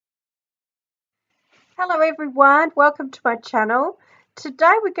Hello everyone, welcome to my channel.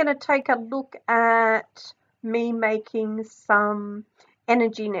 Today we're going to take a look at me making some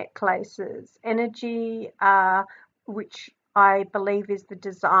energy necklaces. Which I believe is the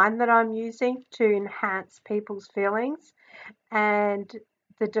design that I'm using to enhance people's feelings. And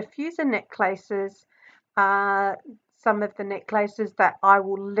the diffuser necklaces are some of the necklaces that I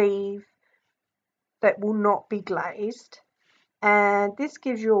will leave that will not be glazed. And this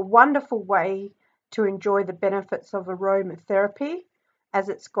gives you a wonderful way to enjoy the benefits of aromatherapy, as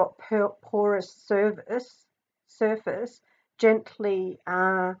it's got porous surface gently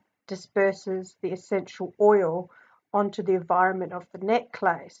disperses the essential oil onto the environment of the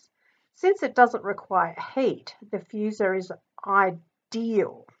necklace. Since it doesn't require heat, the diffuser is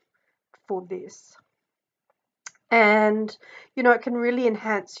ideal for this. And it can really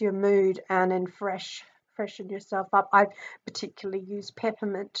enhance your mood and freshen yourself up. I particularly use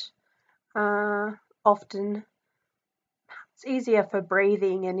peppermint often. It's easier for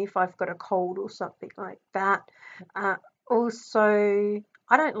breathing and if I've got a cold or something like that. Also,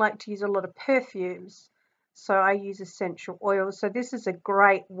 I don't like to use a lot of perfumes, so I use essential oils. So this is a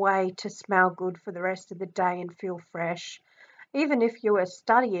great way to smell good for the rest of the day and feel fresh. Even if you are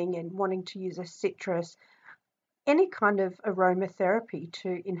studying and wanting to use a citrus, any kind of aromatherapy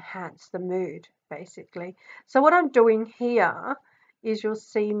to enhance the mood, basically. So what I'm doing here is, you'll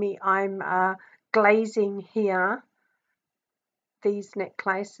see me, I'm glazing here these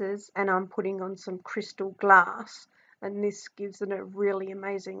necklaces, and I'm putting on some crystal glass, and this gives it a really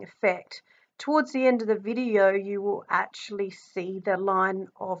amazing effect. Towards the end of the video you will actually see the line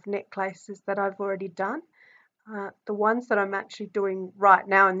of necklaces that I've already done. The ones that I'm actually doing right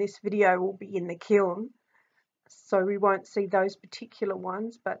now in this video will be in the kiln, so we won't see those particular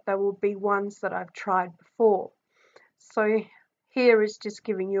ones, but there will be ones that I've tried before. So here is just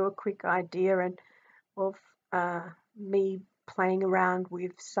giving you a quick idea of me playing around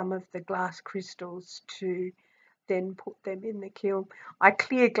with some of the glass crystals to then put them in the kiln. I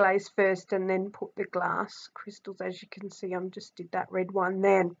clear glaze first and then put the glass crystals. As you can see, I just did that red one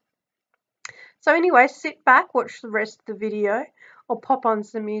then. So anyway, sit back, watch the rest of the video. I'll pop on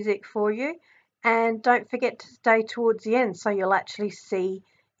some music for you, and don't forget to stay towards the end so you'll actually see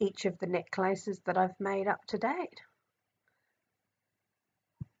each of the necklaces that I've made up to date.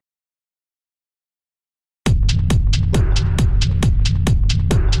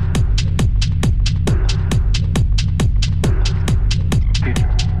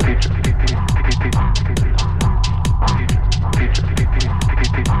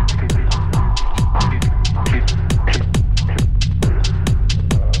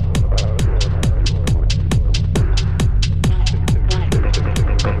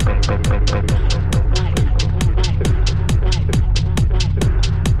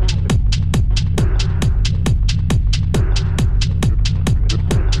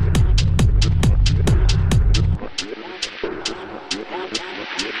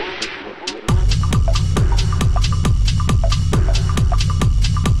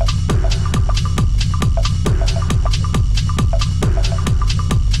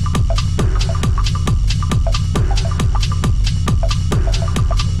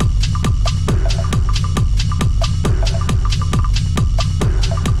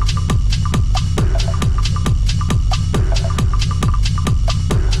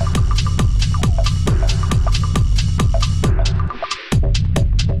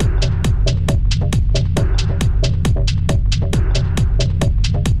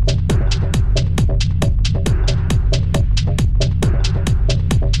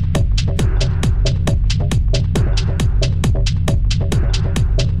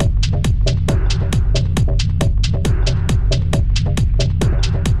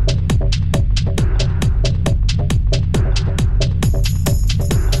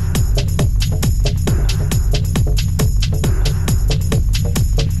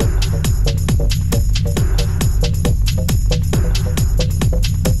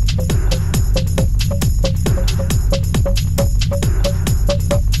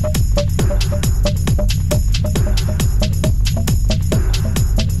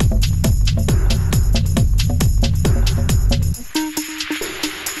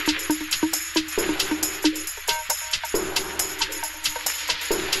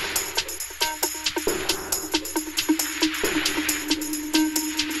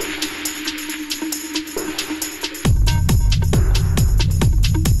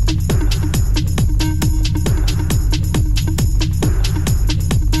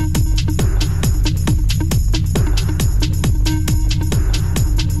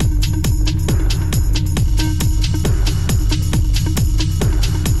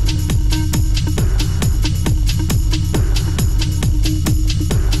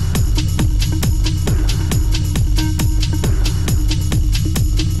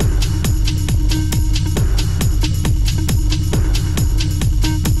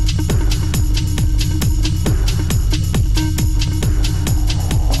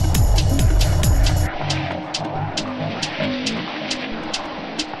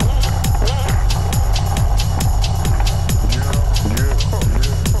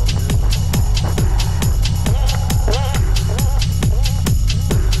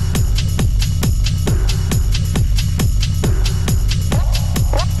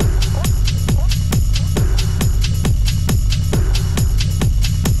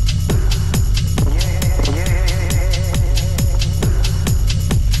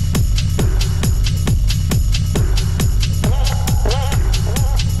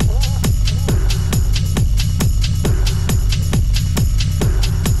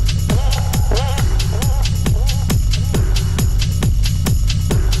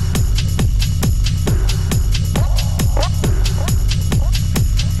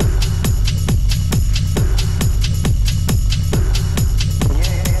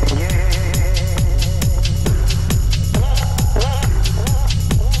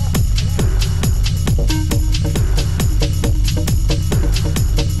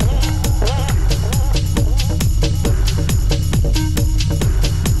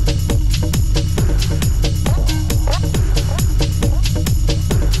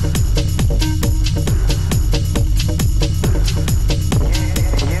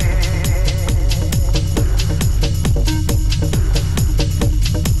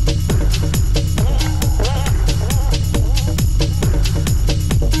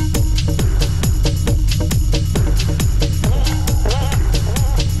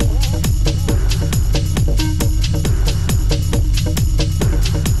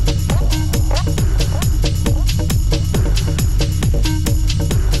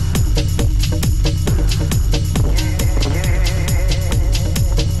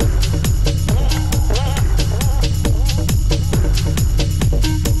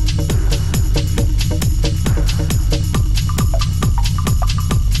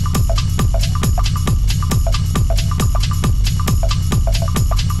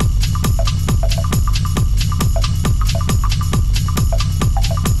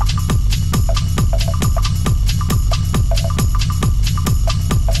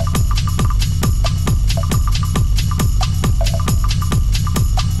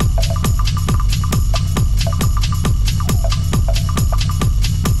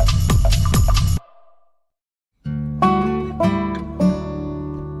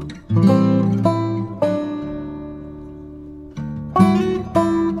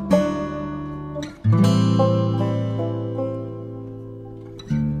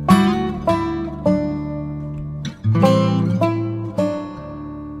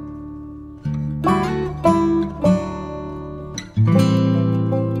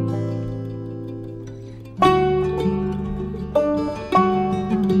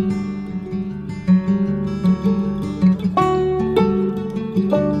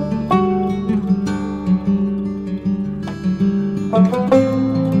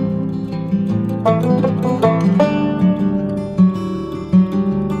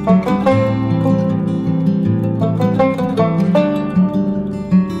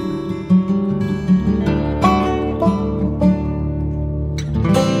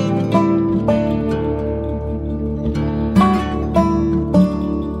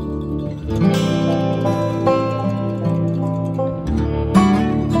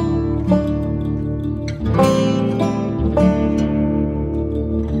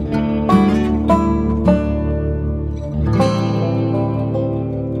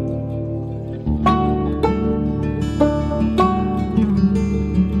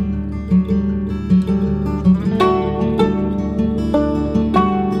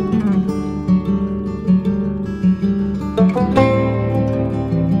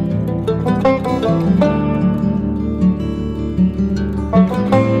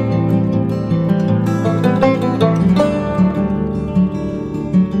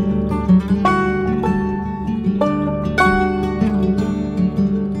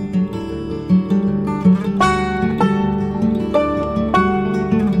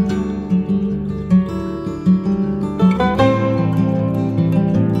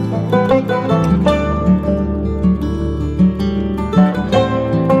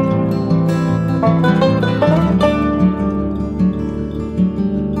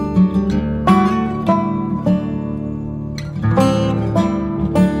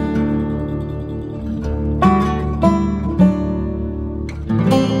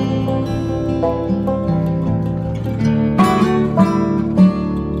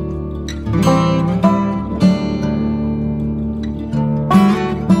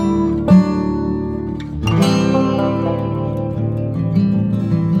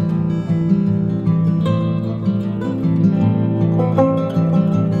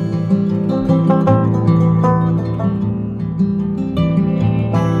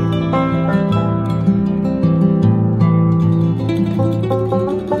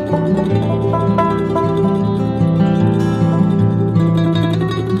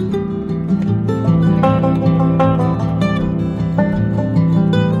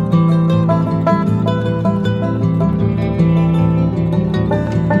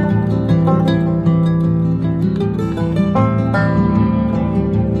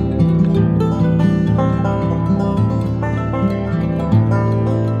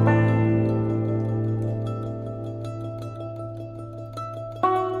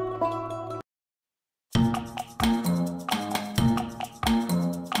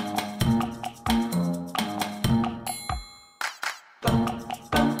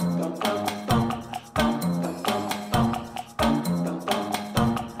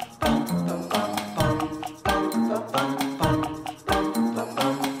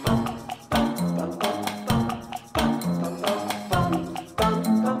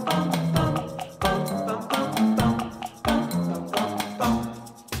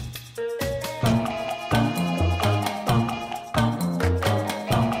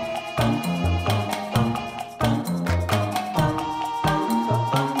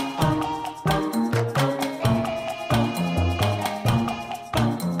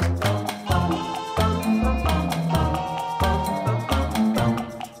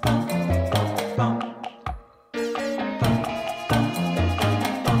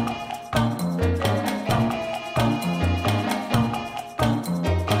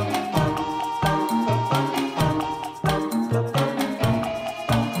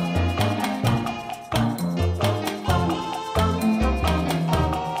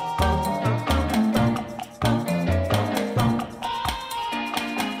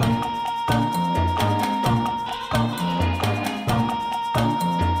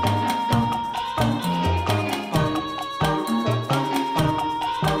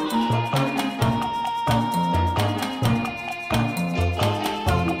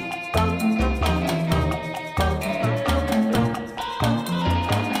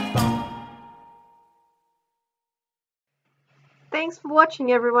 Thanks for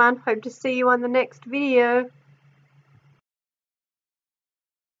watching, everyone. Hope to see you on the next video.